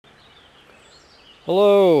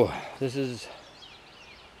Hello, this is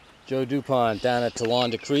Joe DuPont down at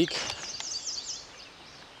Towanda Creek.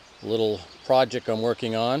 A little project I'm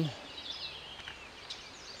working on.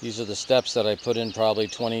 These are the steps that I put in probably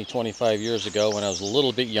 20-25 years ago when I was a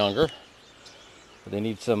little bit younger. But they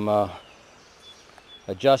need some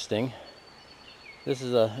adjusting. This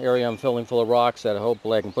is an area I'm filling full of rocks that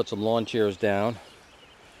hopefully I can put some lawn chairs down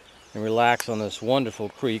and relax on this wonderful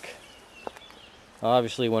creek.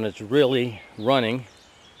 Obviously when it's really running,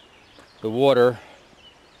 the water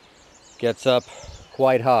gets up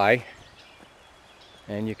quite high,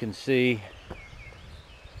 and you can see,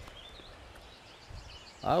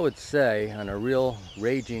 I would say on a real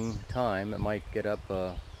raging time, it might get up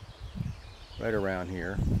right around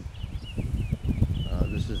here.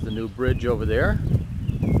 This is the new bridge over there,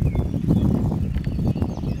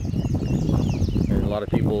 and a lot of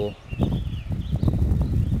people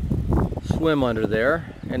swim under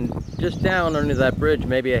there, and just down under that bridge,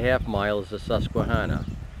 maybe a half mile, is the Susquehanna.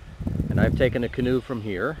 And I've taken a canoe from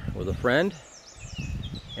here with a friend,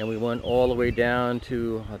 and we went all the way down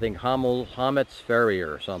to, I think, Hamet's Ferry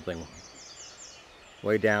or something,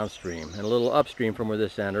 way downstream. And a little upstream from where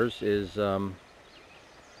this enters is Towanda,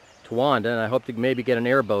 and I hope to maybe get an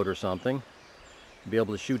airboat or something, be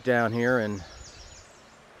able to shoot down here and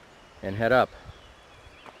head up.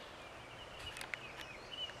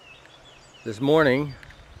 This morning,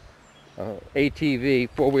 ATV,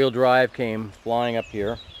 four-wheel drive, came flying up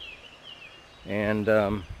here, and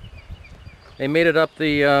they made it up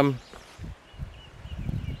the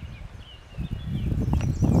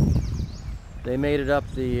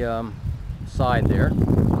side there,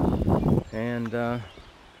 and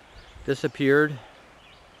disappeared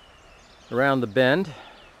around the bend,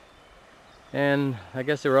 and I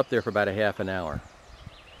guess they were up there for about a half an hour.